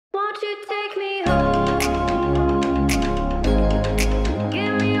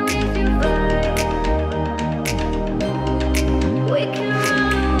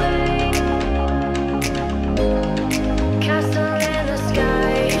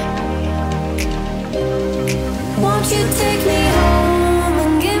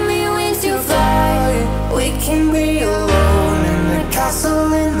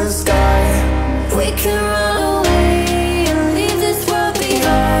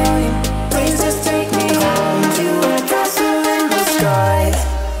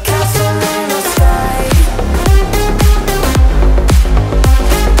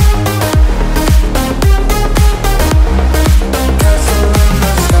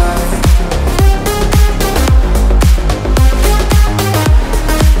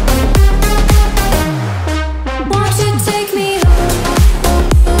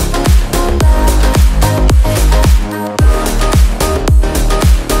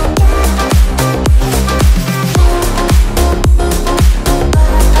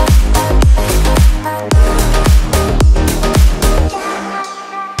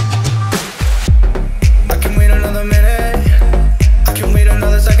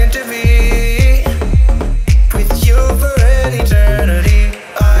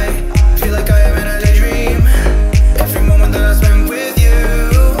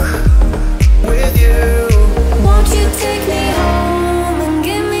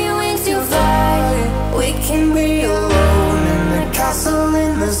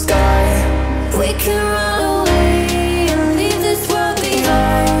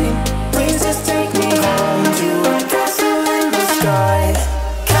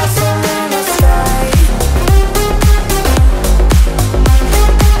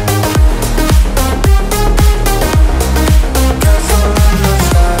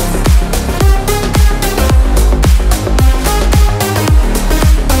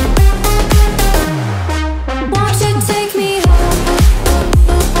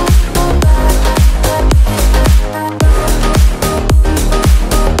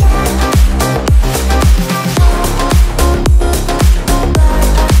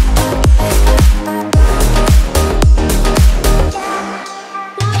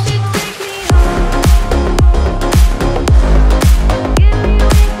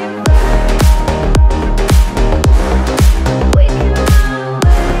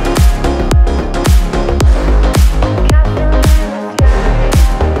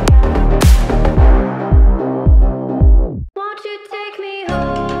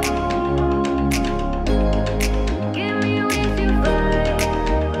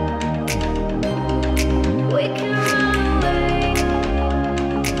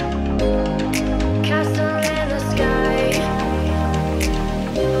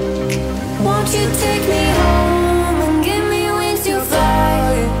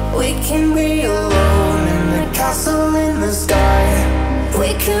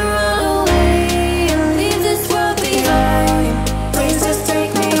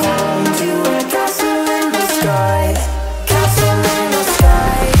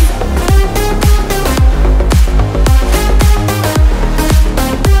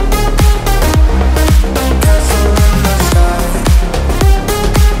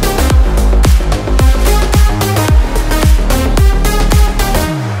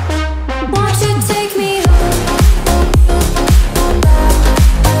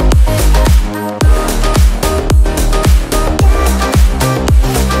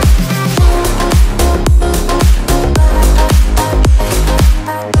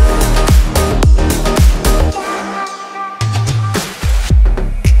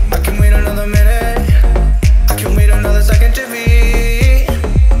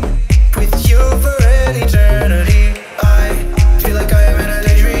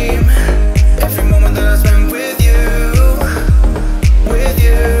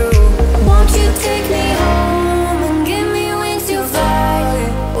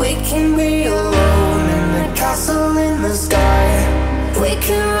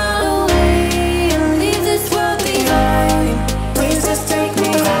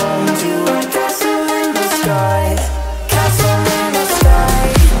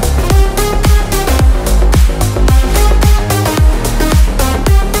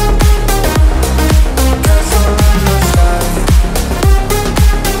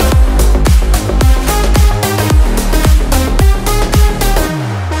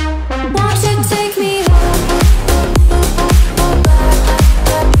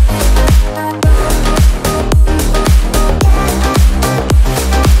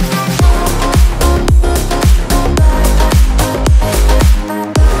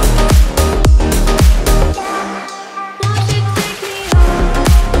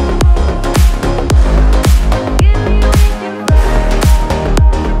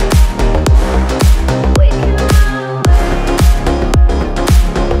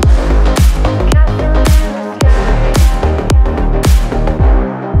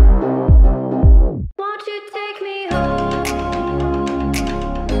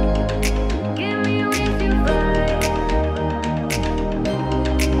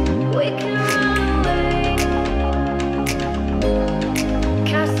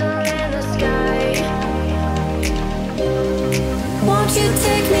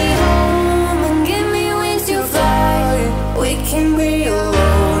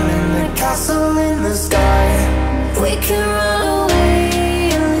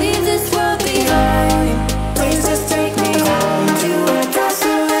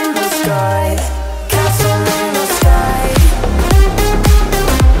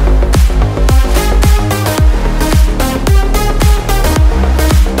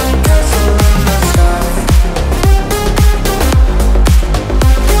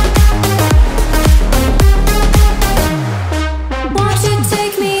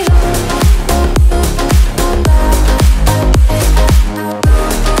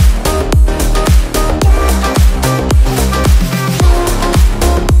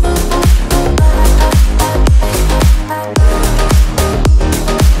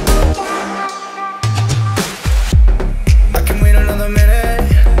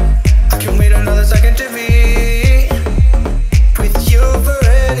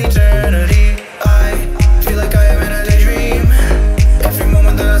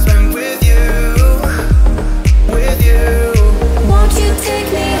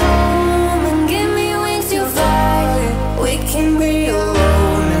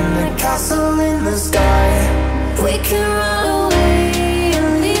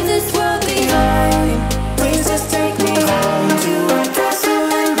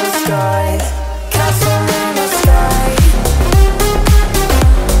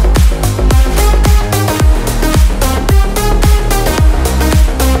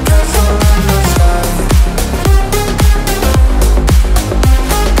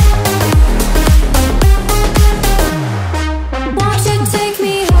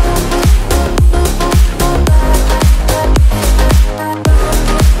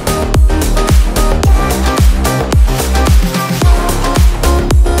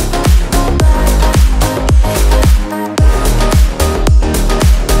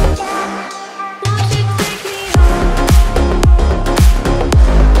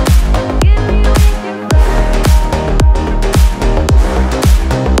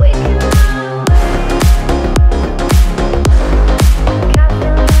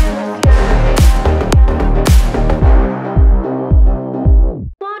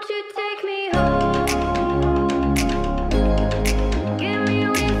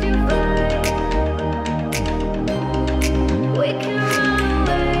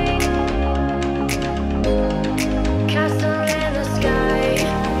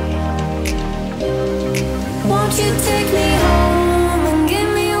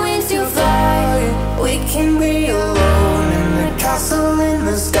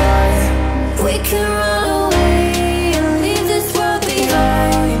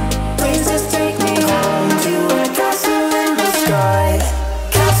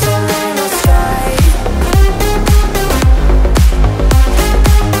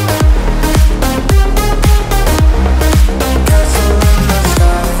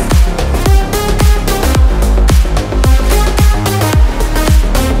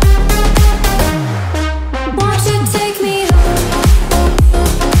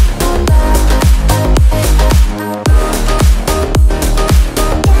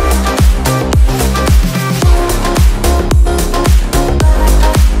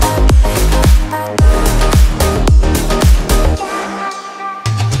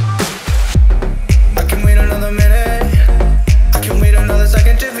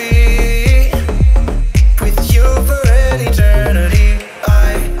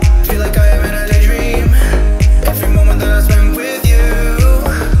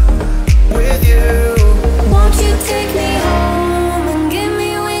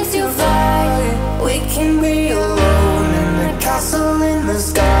the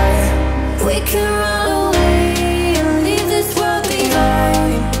sky. We can run away and leave this world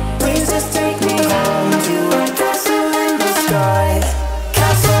behind. Please just take me home to a castle in the sky.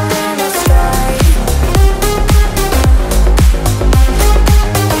 Castle in the sky.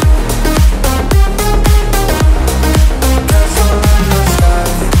 Castle in the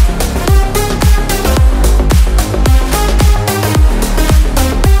sky.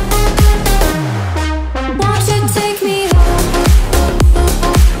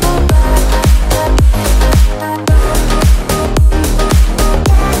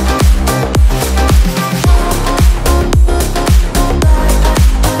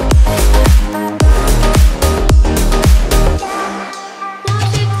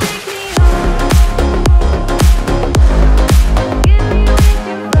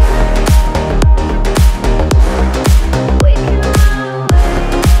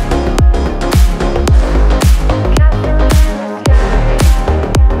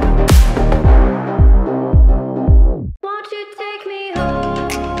 Won't you take me home?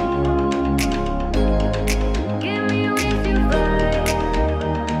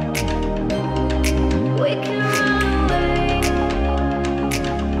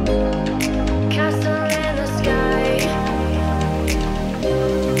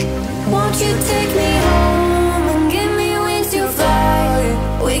 Won't you take me home and give me wings to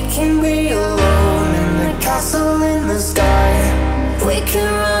fly? We can be alone in the castle in the sky. We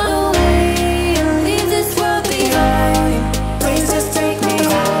can run away and leave this world behind. Please just take me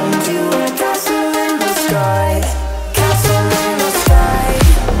home to a castle in the sky. Castle in the sky.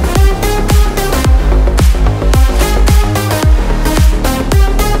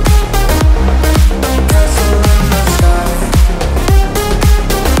 Castle in the sky.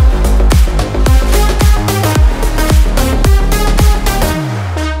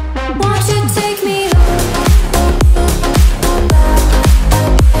 Won't you take me home?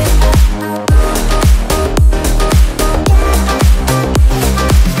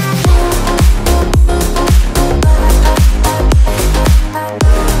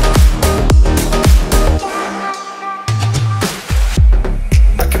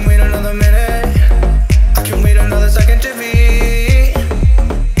 I can wait another minute. I can wait another second to be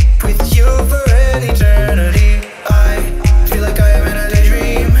with you for an eternity. I feel like I am in a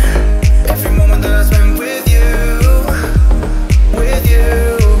daydream. Every moment that I spend with you, with you.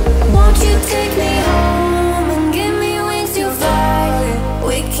 Won't you take me home and give me wings to fly?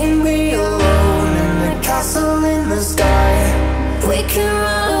 We can be alone in the castle in the sky. We can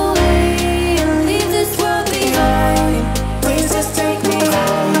run away and leave this world behind. Please just take me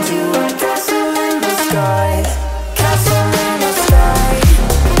home to a castle in the sky. Castle in the sky.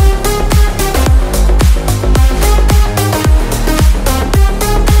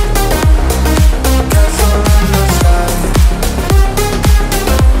 Castle in the sky.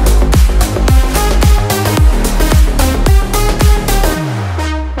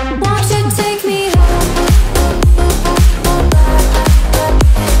 Won't you take me home?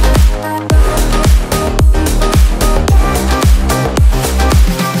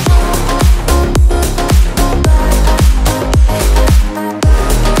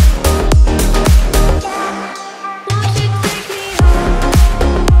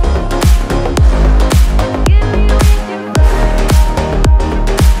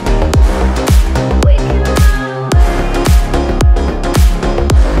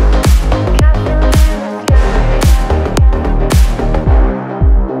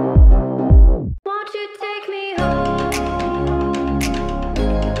 Won't you take me home?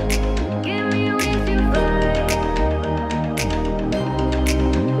 Give me wings to fly.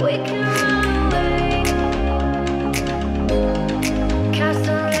 We can run away.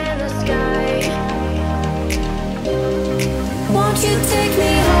 Castle in the sky. Won't you take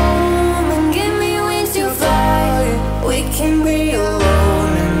me home and give me wings to fly? We can be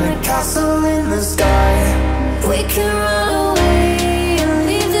alone in the castle in the sky. We can run away and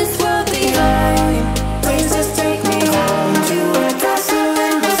leave this world behind. Please just take me home to a castle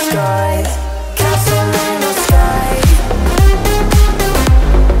in the sky. Castle in the sky.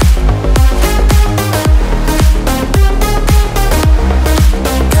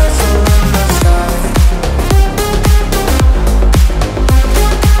 Castle in the sky.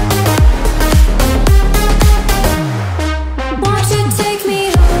 Won't you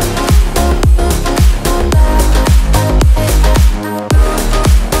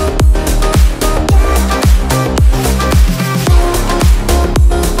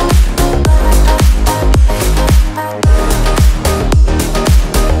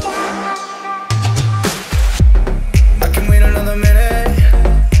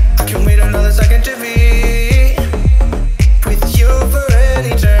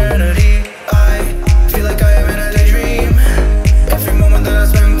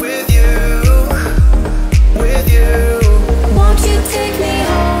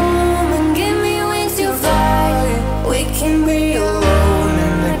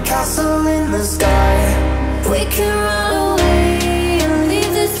can run away and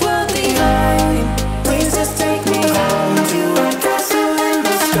leave this world behind. Please just take me home to a castle in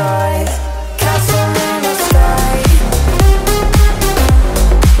the sky. Castle in the sky.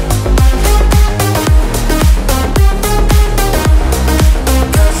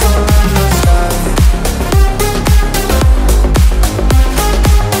 Castle in the sky.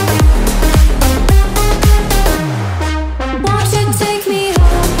 Won't you take me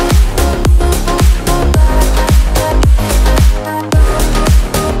home?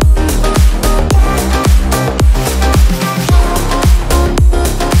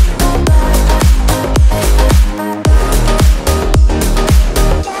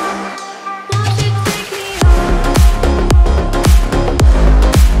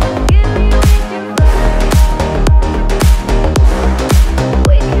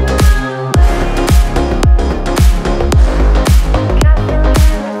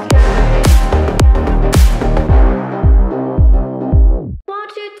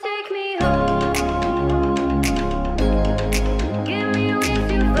 Won't you take me home? Give me wings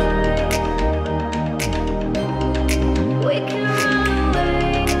to fly. We can run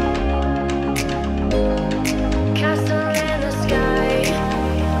away. Castle in the sky.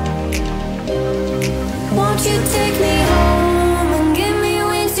 Won't you take me home and give me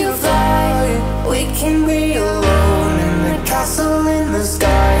wings to fly? We can be alone in the castle in the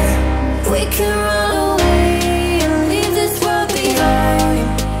sky. We can run away and leave this world behind.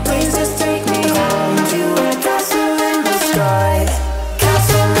 Please just take me home to a castle in the sky.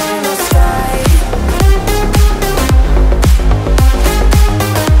 Castle in the sky.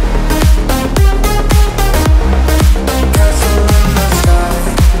 Castle in the sky.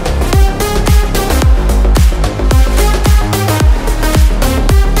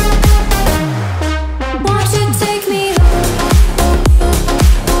 Won't you take me home?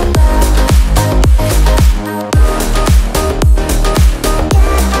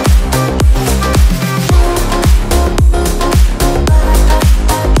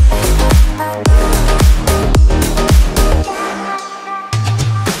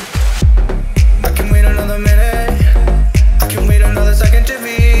 I can wait another minute. I can wait another second to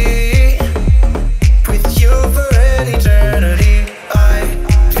be with you for an eternity. I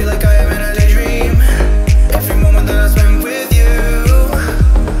feel like I am in a daydream. Every moment that I spend with you,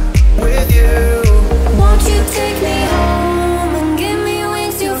 with you. Won't you take me home and give me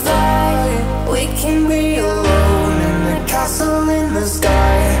wings to fly? We can be alone in the castle in the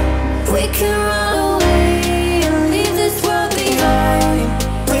sky. We can run away and leave this world behind.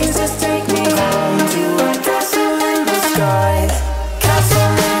 Please just take me home to a castle in the sky.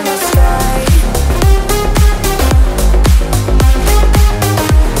 Castle in the sky.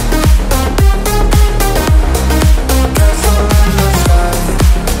 Castle in the sky.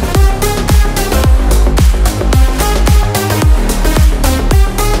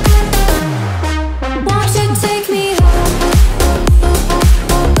 Won't you take me home?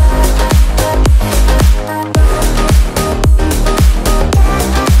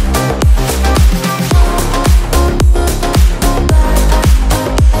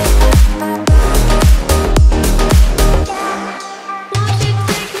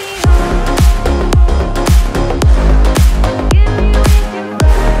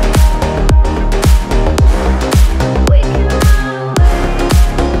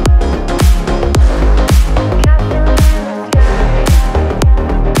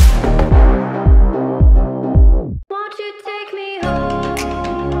 Won't you take me home?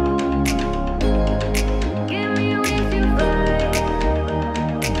 Give me wings to fly.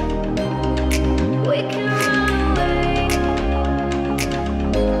 We can run away.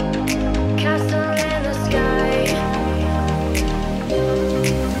 Castle in the sky.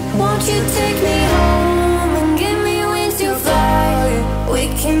 Won't you take me home and give me wings to fly? We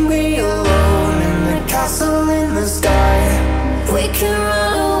can be alone in the castle in the sky. We can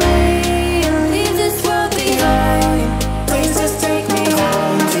run away and leave this world behind. Please just take me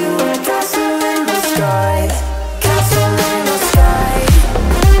home to a castle in the sky. Castle in the sky.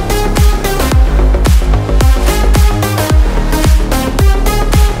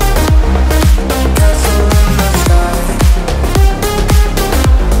 Castle in the sky.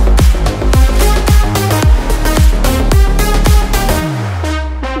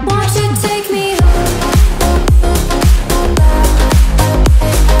 Won't you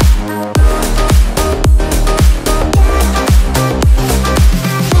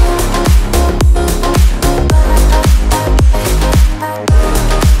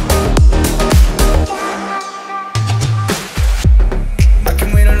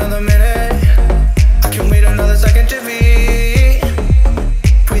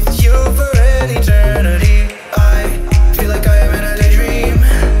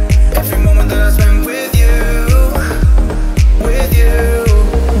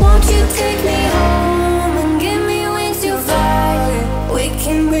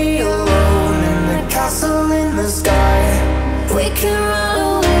can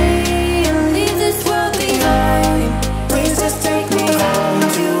run away and leave this world behind. Please just take me home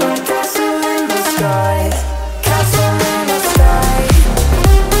to a castle in the sky. Castle in the sky.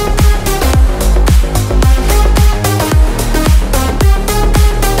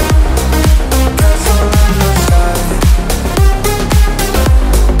 Castle in the sky.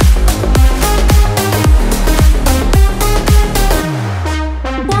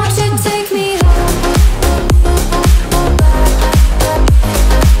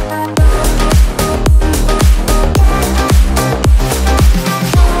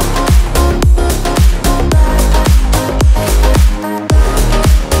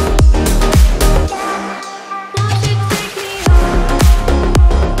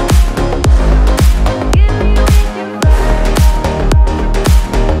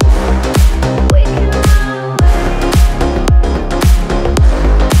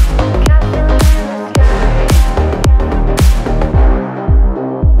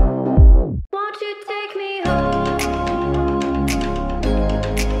 Won't you take me home?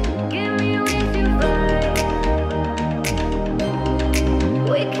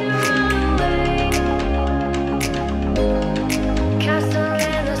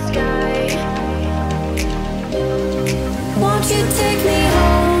 Won't you take me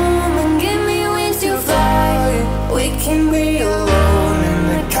home and give me wings to fly? We can be alone in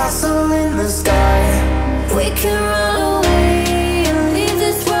the castle in the sky. We can run away and leave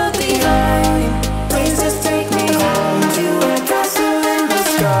this world behind. Please just take me home to a castle in the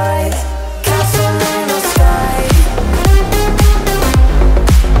sky. Castle in the sky.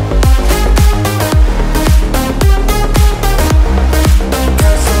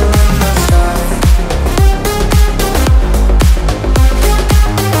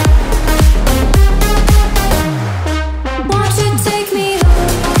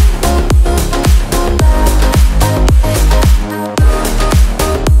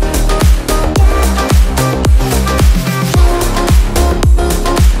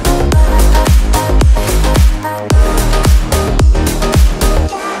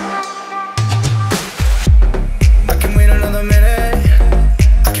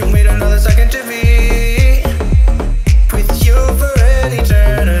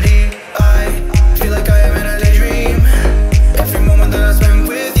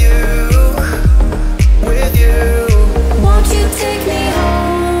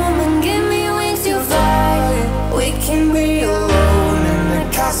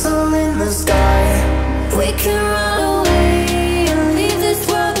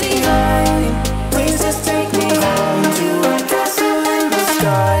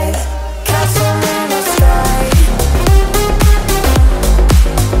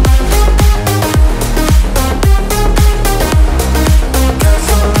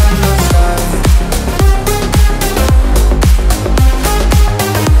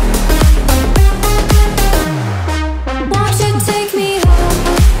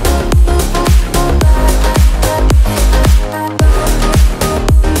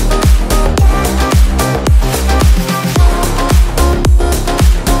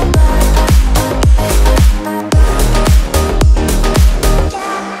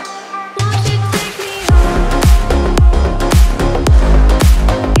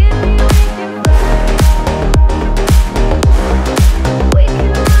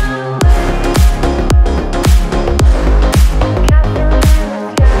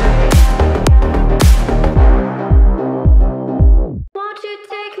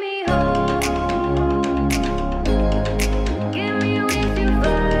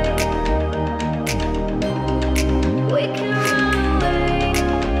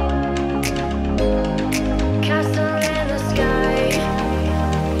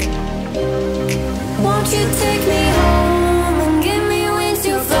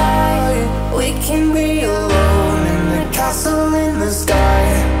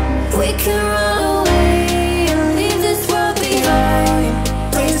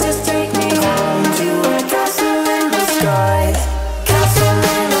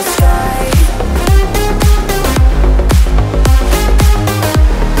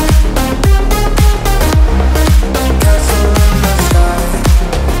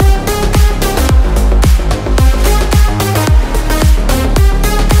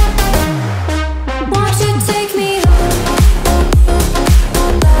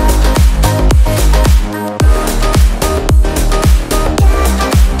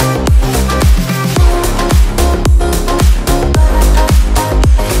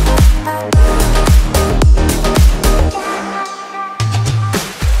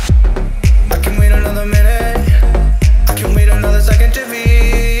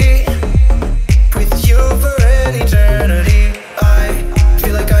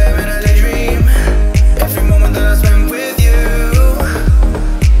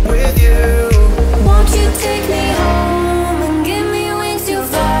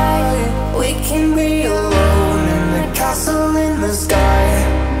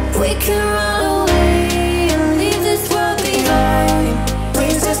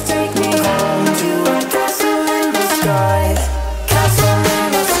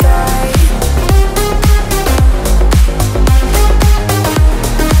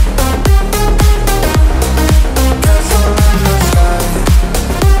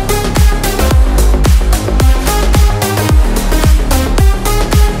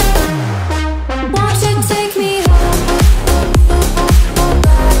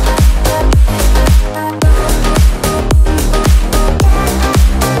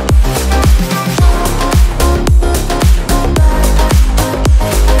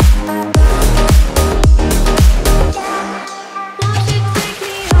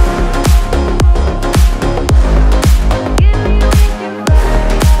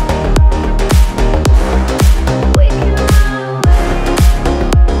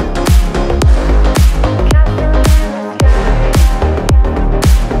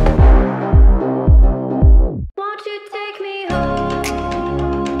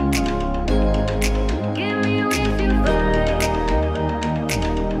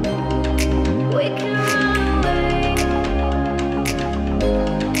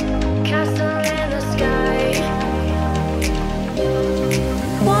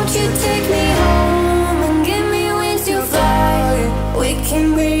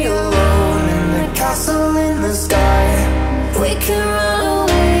 me alone in the castle in the sky. We can run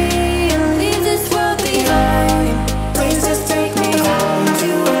away and leave this world behind. Please just take me home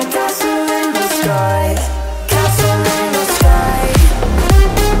to a castle in the sky. Castle in the sky.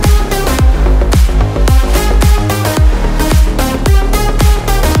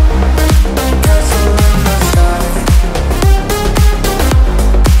 Castle in the sky.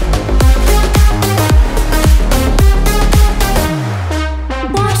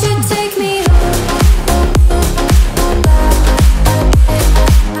 Watching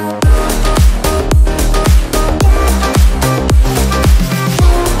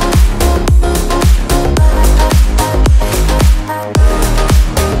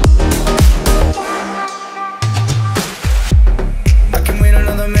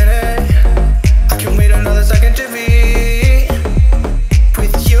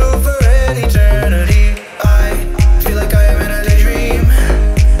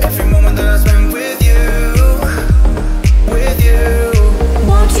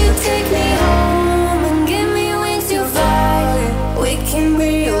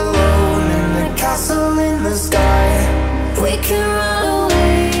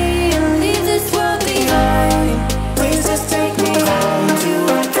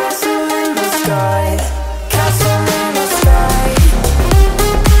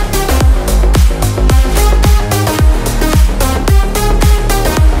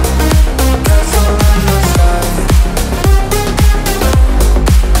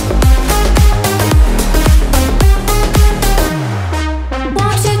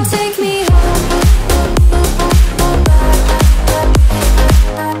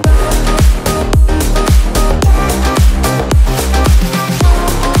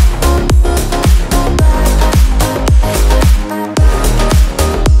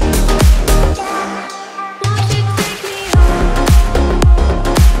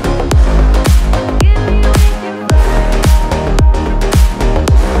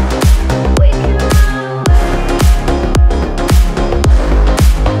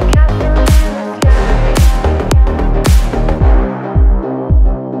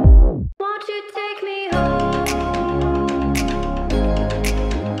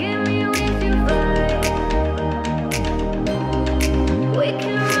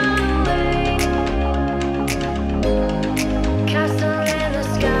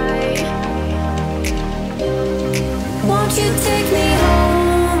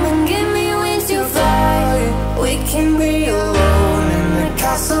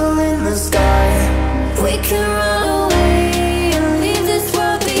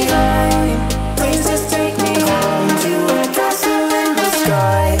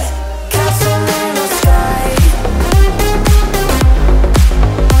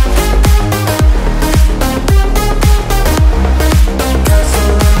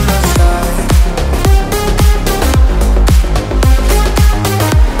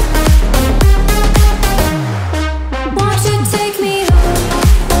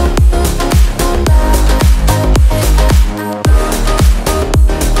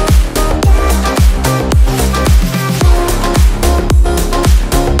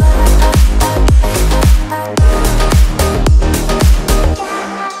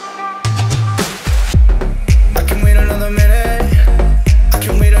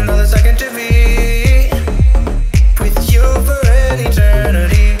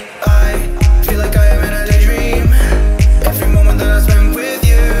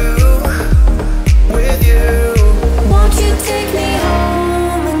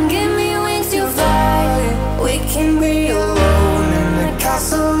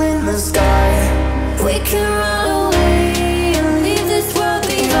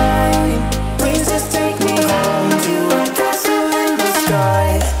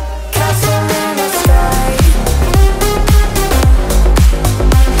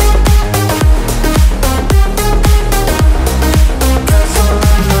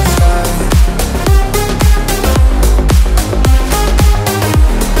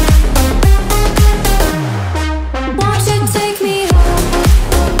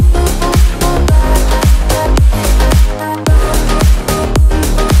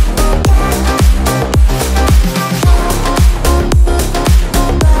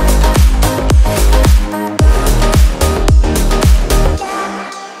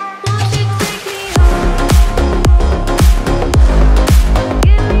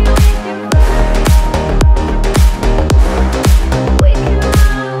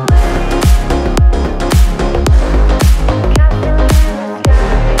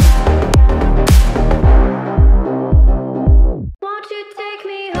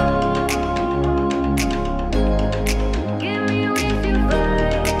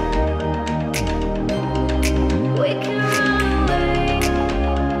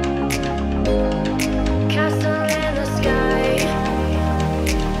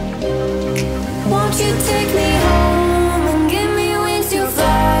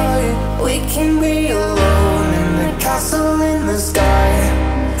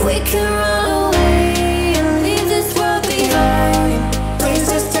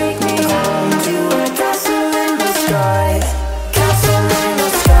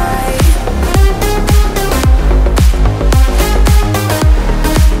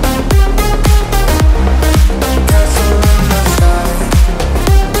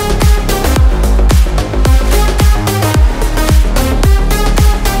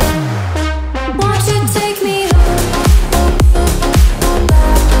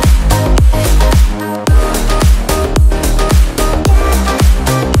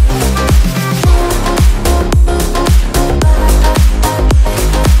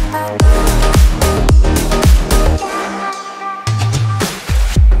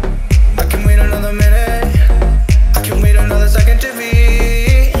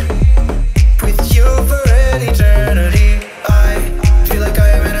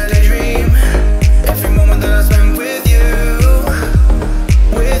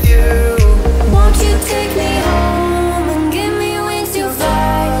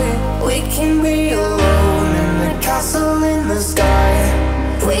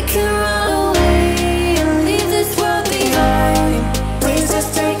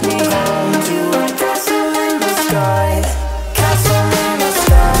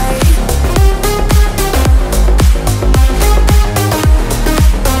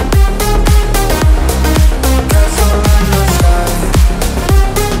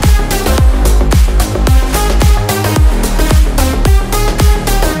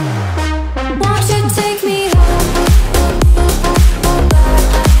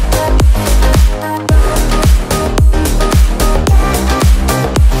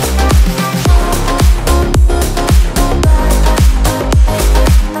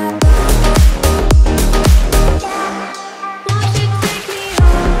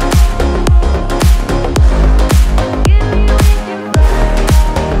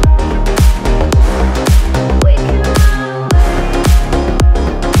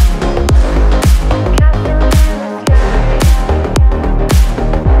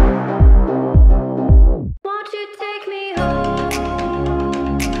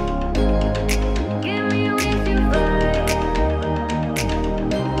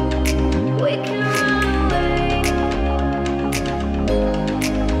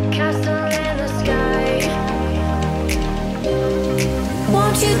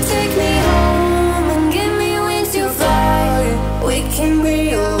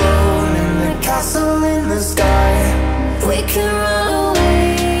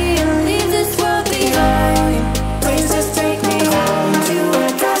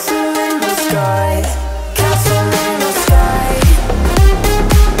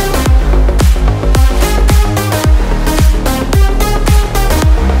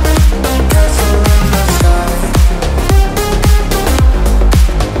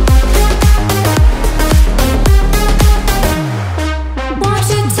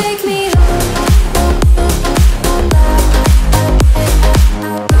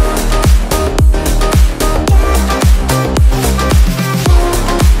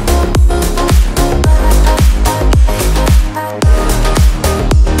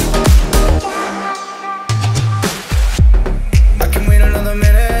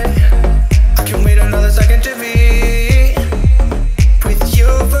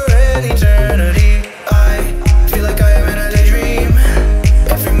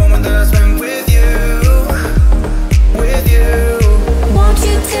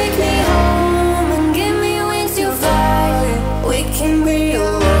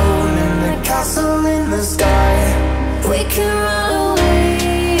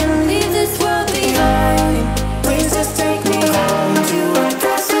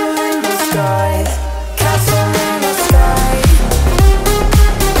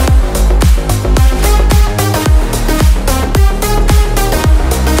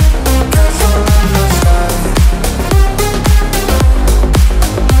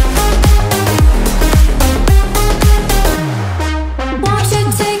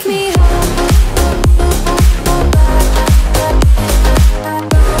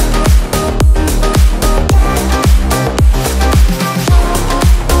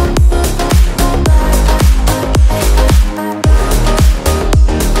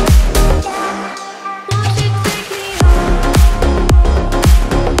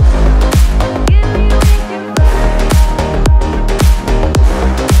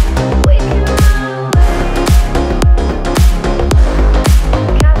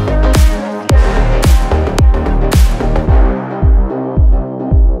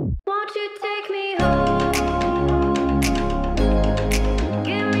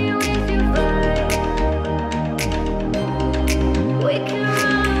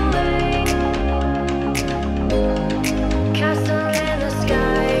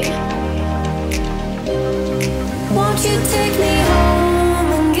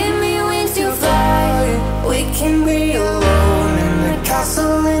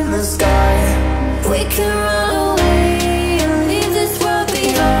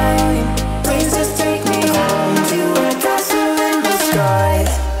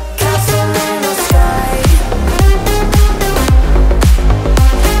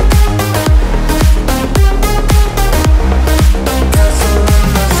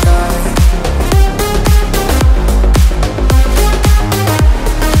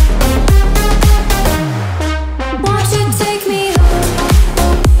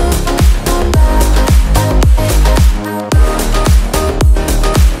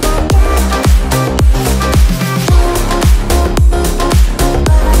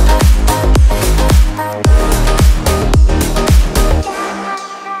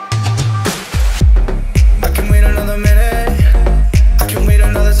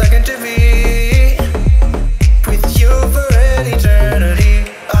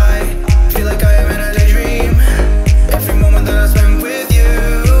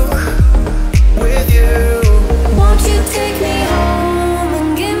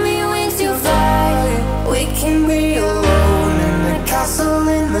castle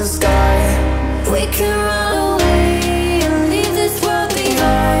in the sky. We can run away and leave this world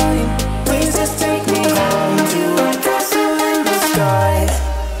behind. Please just take me home to a castle in the sky.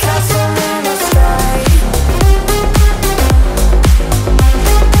 Castle in the sky.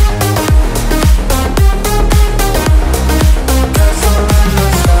 Castle in the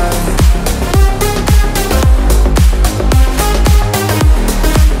sky.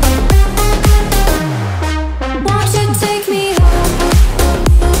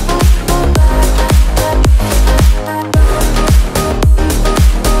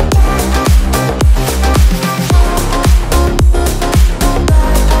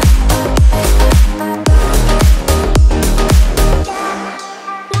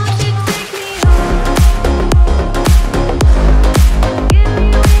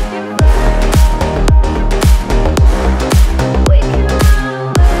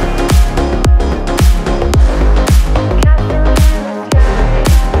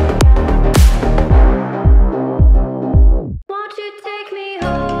 Won't you take me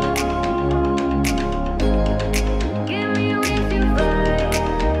home?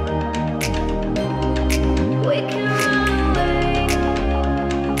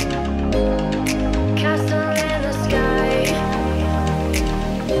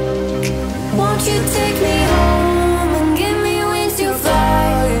 Won't you take me home and give me wings to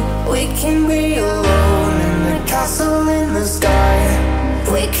fly? We can be alone in the castle in the sky.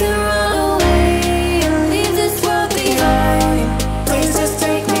 We can run away and leave this world behind. Please just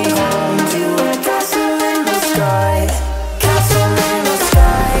take me home to a castle in the sky. Castle in the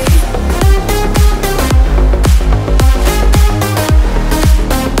sky.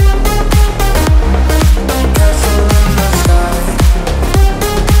 Castle in the sky.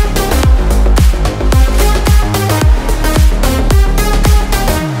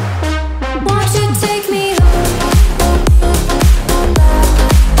 Won't you take me home?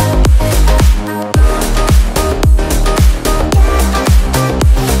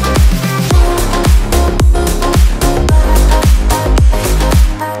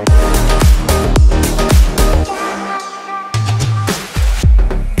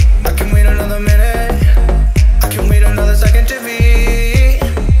 I can wait another minute. I can wait another second to be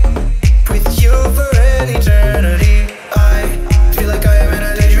with you for an eternity. I feel like I am in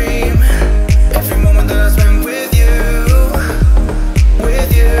a daydream. Every moment that I spend with you,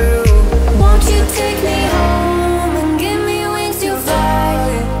 with you. Won't you take me home and give me wings to fly?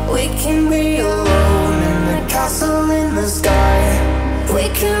 We can be alone in the castle in the sky. We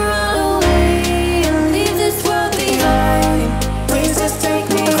can run away and leave this world behind. Please just take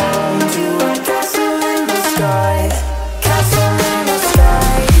me home to a castle in the sky. Castle in the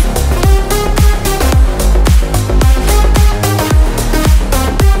sky.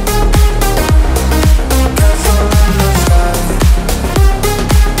 Castle in the sky.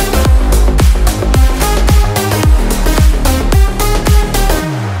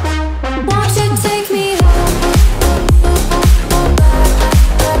 Won't you take me home?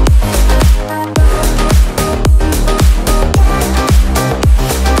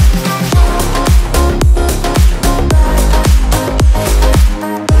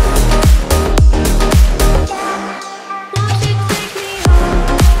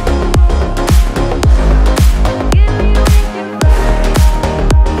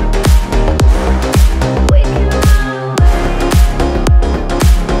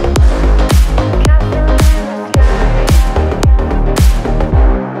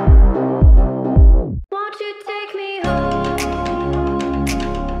 Won't you take me home?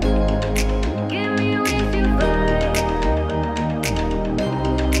 Give me wings to fly.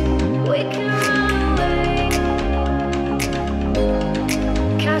 We can run away.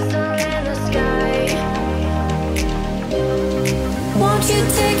 Castle in the sky. Won't you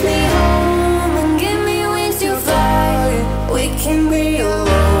take me home and give me wings to fly? We can be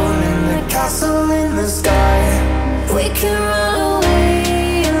alone in the castle in the sky. We can run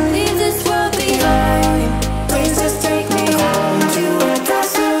away and leave this world behind. Please just take me home to a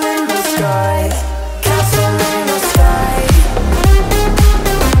castle in the sky. Castle in the sky.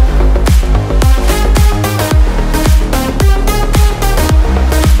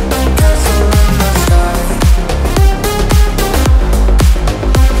 Castle in the sky.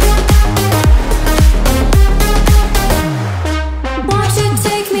 Won't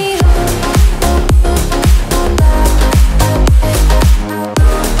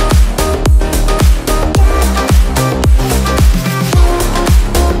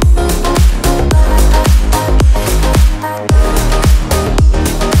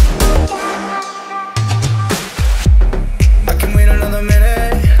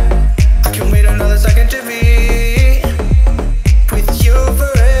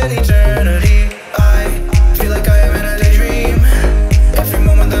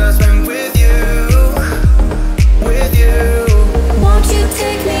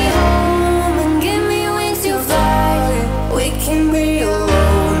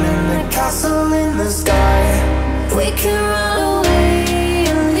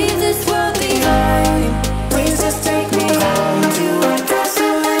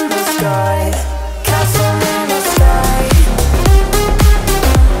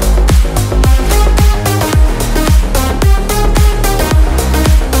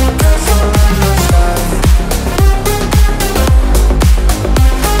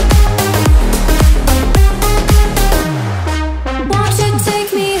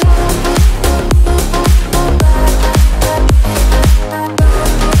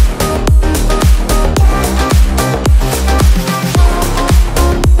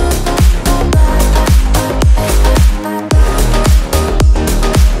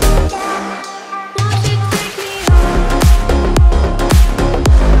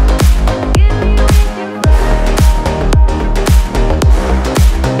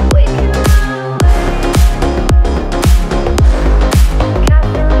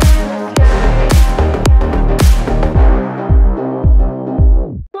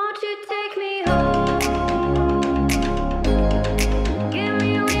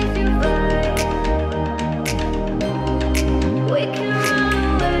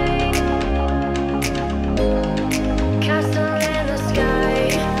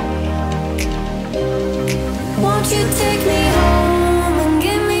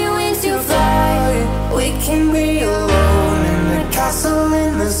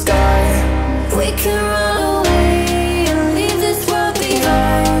the sky. We can run away and leave this world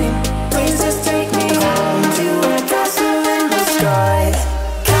behind. Please just take me home to a castle in the sky.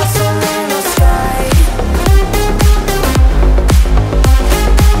 Castle in the sky.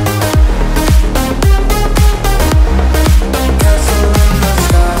 Castle in the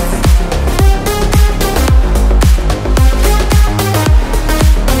sky.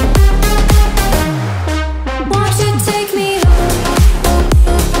 Won't you take me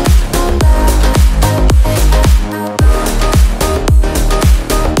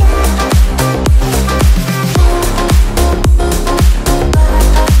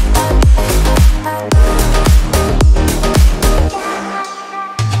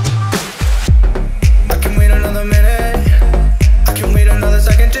I can wait another minute. I can wait another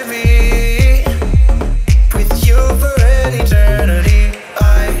second to be with you for an eternity.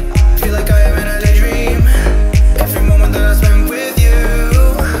 I feel like I am in a daydream. Every moment that I spend with you,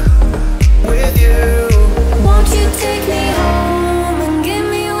 with you. Won't you take me home and give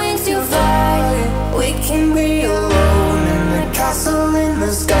me wings to fly? We can be alone in the castle in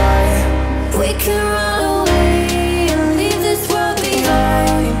the sky. We can run away and leave this world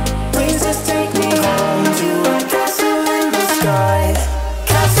behind. Please just take me home to a castle in the sky.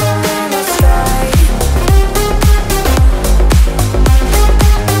 Castle in the sky.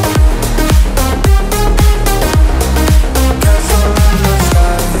 Castle in the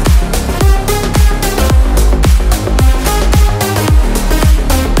sky.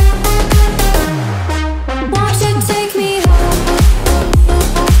 Won't you take me home?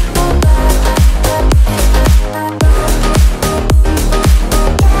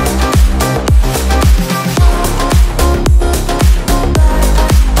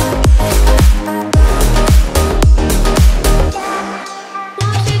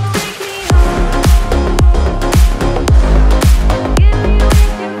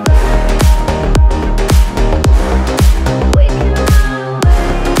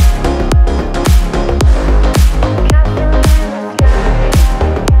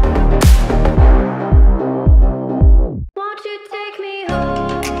 Won't you take me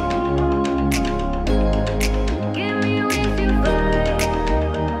home? Give me wings to fly.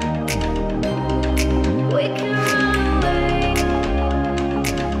 We can run away.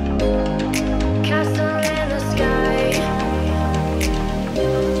 Castle in the sky.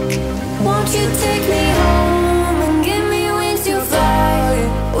 Won't you take me home and give me wings to fly?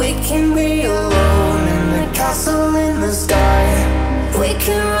 We can be alone in the castle in the sky. We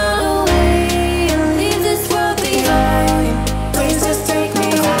can run away and leave this world behind. Please just take me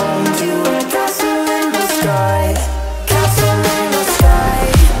home to a castle in the sky. Castle in the sky.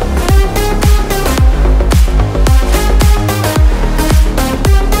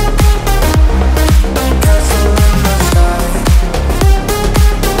 Castle in the sky.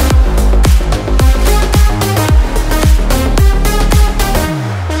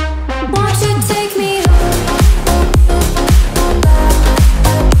 Won't you take me home?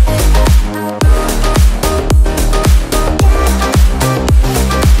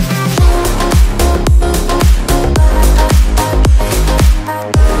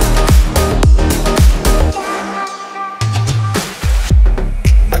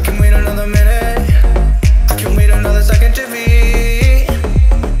 I can wait another minute. I can wait another second to be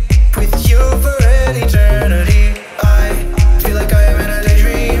with you for an eternity. I feel like I am in a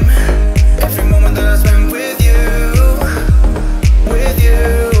daydream. Every moment that I spend with you, with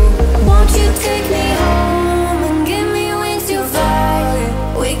you. Won't you take me home and give me wings to fly?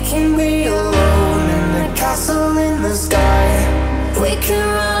 We can be alone in the castle in the sky. We can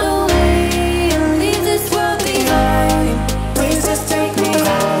run away and leave this world behind. Please just take me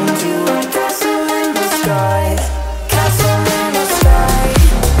home to a castle in the sky. Castle in the sky.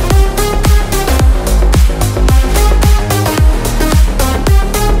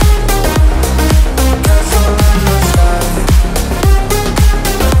 Castle in the sky.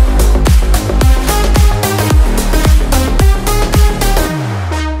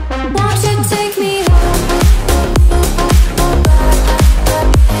 Won't you take me home?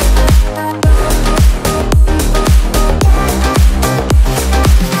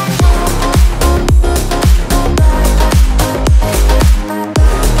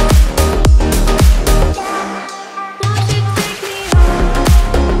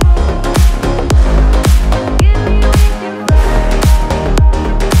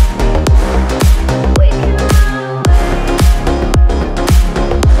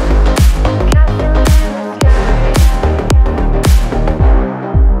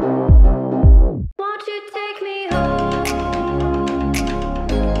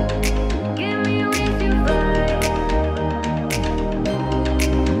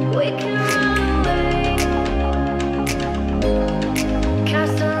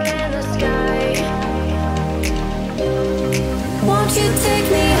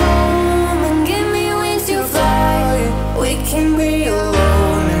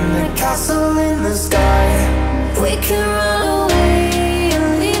 can run away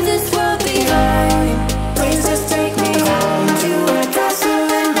and leave this world behind. Please just take me home to a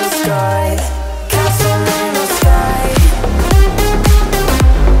castle in the sky. Castle in the sky.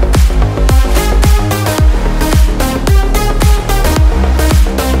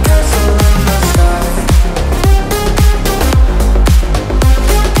 Castle in the sky.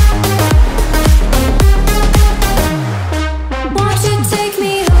 Won't you take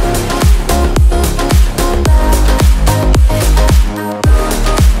me home?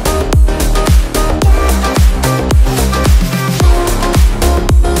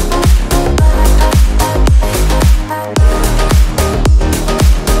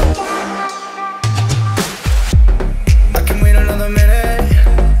 I can wait another minute.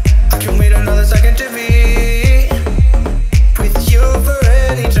 I can wait another second to be with you for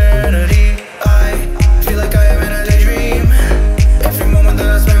an eternity. I feel like I am in a daydream. Every moment that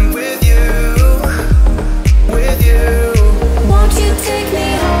I spend with you, with you. Won't you take me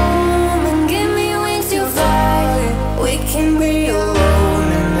home and give me wings to fly? We can be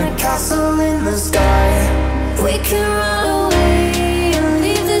alone in the castle in the sky. We can run away and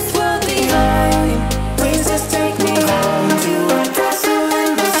leave this world behind. Please just take me home to a castle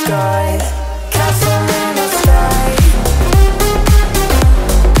in the sky. Castle in the sky.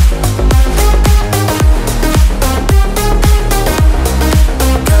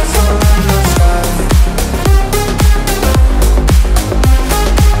 Castle in the sky.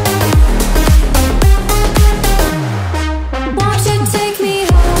 Won't you take me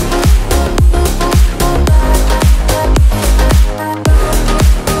home?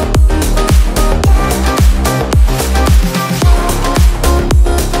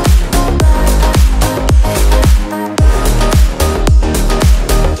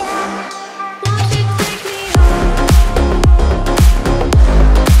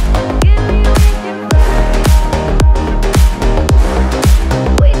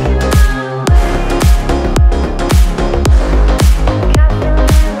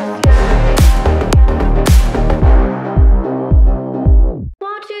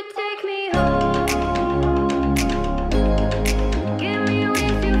 Won't you take me home? Give me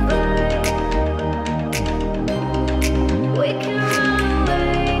wings to fly. We can run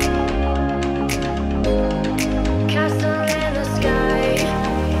away. Castle in the sky.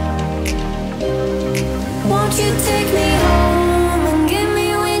 Won't you take me home and give me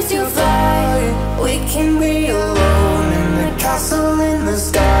wings to fly? We can be alone in the castle in the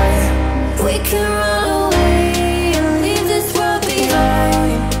sky. We can run away and leave this world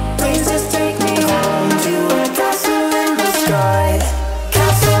behind. Please just take me home to a castle in the sky.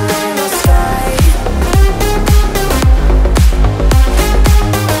 Castle in the sky.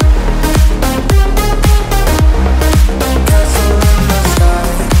 Castle in the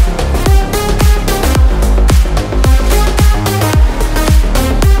sky.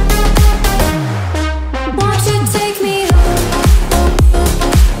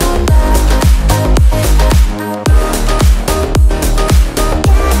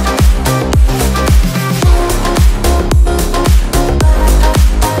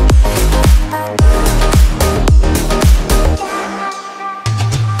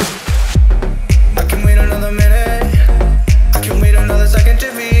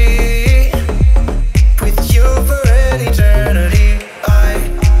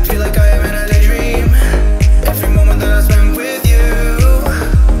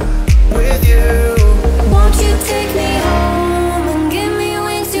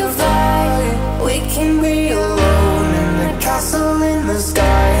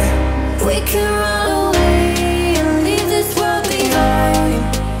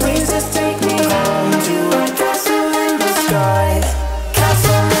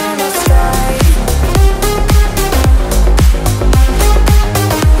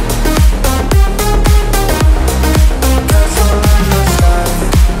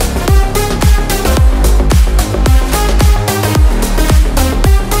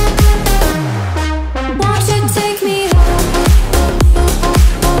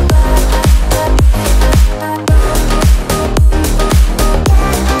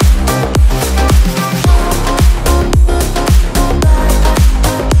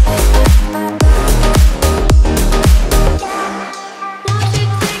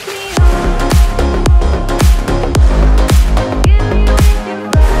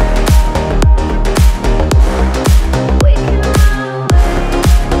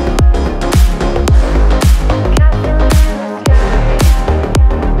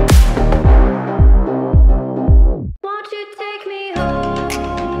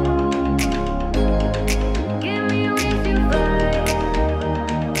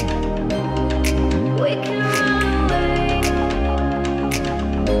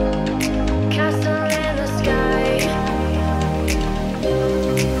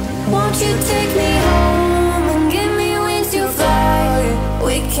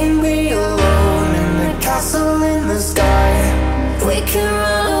 We can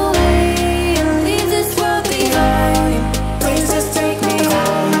run away and leave this world behind. Please just take me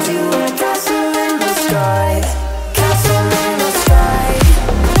home to a castle in the sky. Castle in the sky.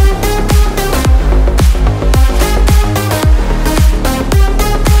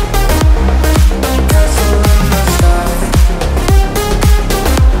 Castle in the sky.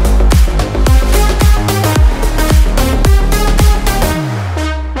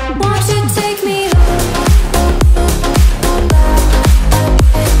 Won't you take me home?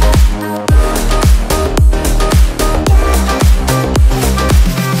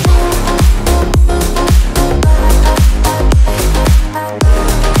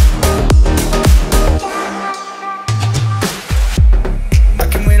 I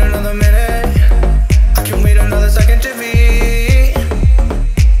can wait another minute. I can wait another second to be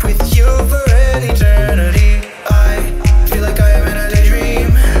with you for an eternity. I feel like I am in a daydream.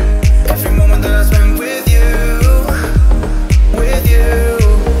 Every moment that I spend with you, with you.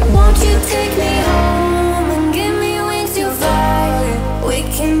 Won't you take me home and give me wings to fly? We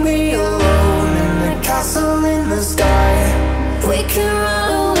can be alone in the castle in the sky. We can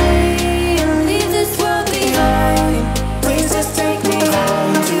run away and leave this world behind. Please just take me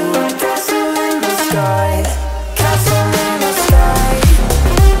home to a castle in the sky. Castle in the sky.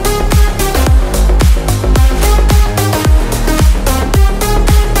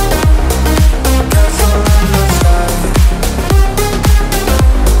 Castle in the sky.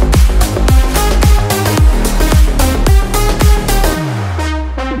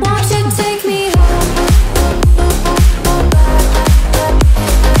 Won't you take me home?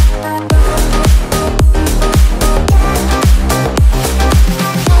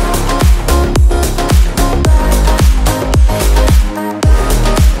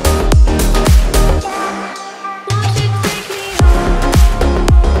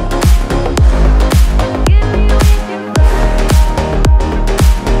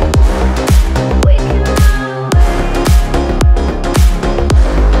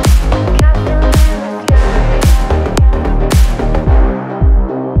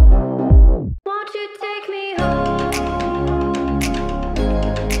 Won't you take me home?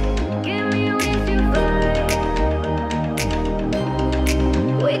 Give me wings to fly.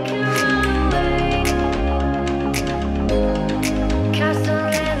 We can run away. Castle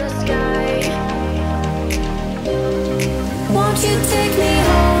in the sky. Won't you take me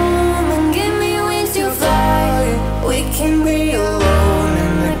home and give me wings to fly? We can be alone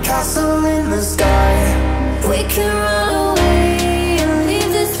in the castle in the sky. We can run away and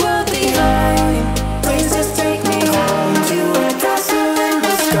leave this world behind. Please just take me home to a castle in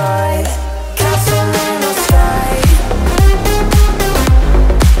the sky. Castle in the sky.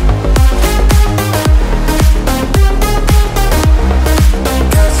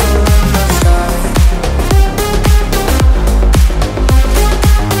 Castle in the sky.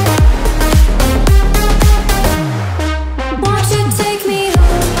 Won't you take me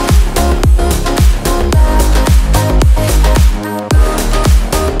home?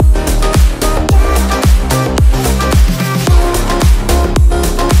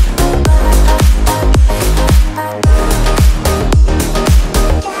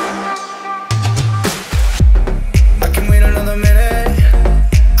 I can wait another minute.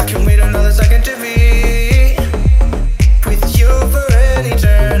 I can wait another second to be with you for an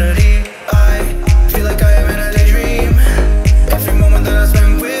eternity. I feel like I am in a daydream. Every moment that I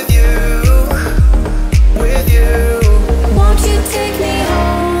spend with you, with you. Won't you take me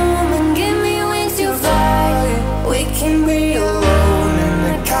home and give me wings to fly? We can be alone in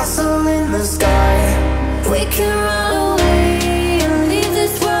the castle in the sky. We can run away and leave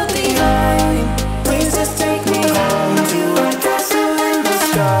this world behind. Please just take me home to a castle in the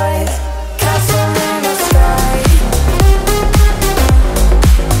sky.